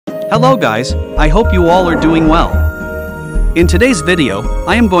Hello guys, I hope you all are doing well. In today's video,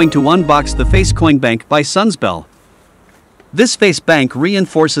 I am going to unbox the Face Coin Bank by Sunspell. This Face Bank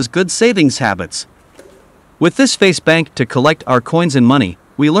reinforces good savings habits. With this Face Bank to collect our coins and money,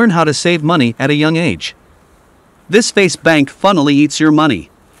 we learn how to save money at a young age. This Face Bank funnily eats your money.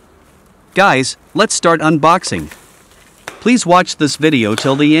 Guys, let's start unboxing. Please watch this video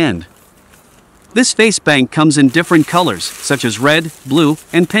till the end. This Face Bank comes in different colors, such as red, blue,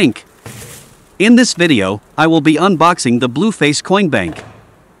 and pink. In this video, I will be unboxing the blue Face Coin Bank.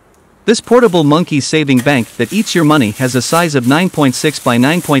 This portable monkey saving bank that eats your money has a size of 9.6 by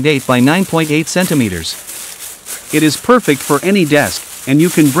 9.8 by 9.8 centimeters. It is perfect for any desk, and you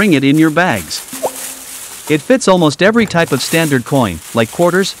can bring it in your bags. It fits almost every type of standard coin, like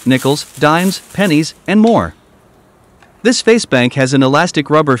quarters, nickels, dimes, pennies, and more. This Face Bank has an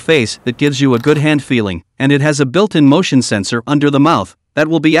elastic rubber face that gives you a good hand feeling, and it has a built-in motion sensor under the mouth that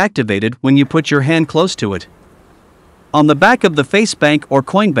will be activated when you put your hand close to it. On the back of the Face Bank or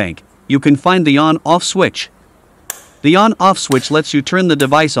Coin Bank, you can find the on-off switch. The on-off switch lets you turn the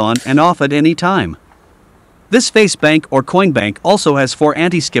device on and off at any time. This Face Bank or Coin Bank also has 4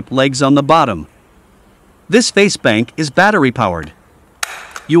 anti-skip legs on the bottom. This Face Bank is battery powered.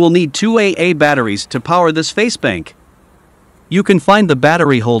 You will need 2 AA batteries to power this Face Bank. You can find the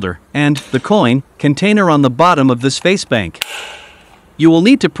battery holder and the coin container on the bottom of this Face Bank. You will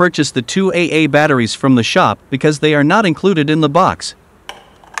need to purchase the 2 AA batteries from the shop because they are not included in the box.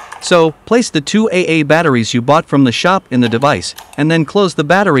 So, place the 2 AA batteries you bought from the shop in the device, and then close the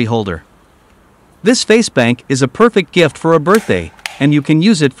battery holder. This Face Bank is a perfect gift for a birthday, and you can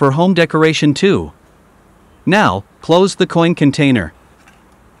use it for home decoration too. Now, close the coin container.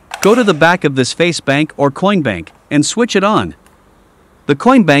 Go to the back of this Face Bank or Coin Bank, and switch it on. The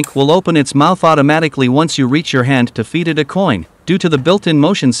Coin Bank will open its mouth automatically once you reach your hand to feed it a coin, due to the built-in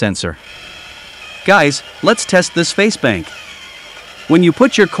motion sensor. Guys, let's test this Face Bank. When you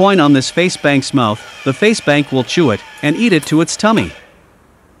put your coin on this Face Bank's mouth, the Face Bank will chew it and eat it to its tummy.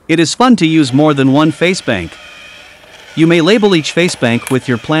 It is fun to use more than one Face Bank. You may label each Face Bank with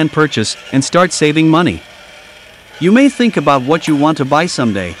your planned purchase and start saving money. You may think about what you want to buy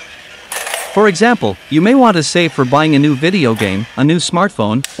someday. For example, you may want to save for buying a new video game, a new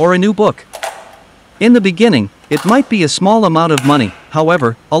smartphone, or a new book. In the beginning, it might be a small amount of money,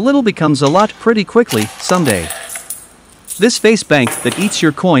 however, a little becomes a lot pretty quickly someday. This Face Bank that eats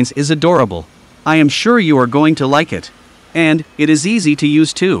your coins is adorable. I am sure you are going to like it. And it is easy to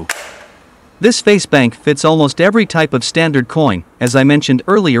use too. This Face Bank fits almost every type of standard coin, as I mentioned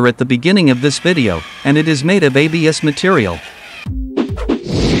earlier at the beginning of this video, and it is made of ABS material.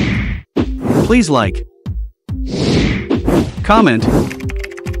 Please like, comment,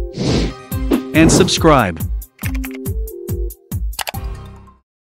 and subscribe.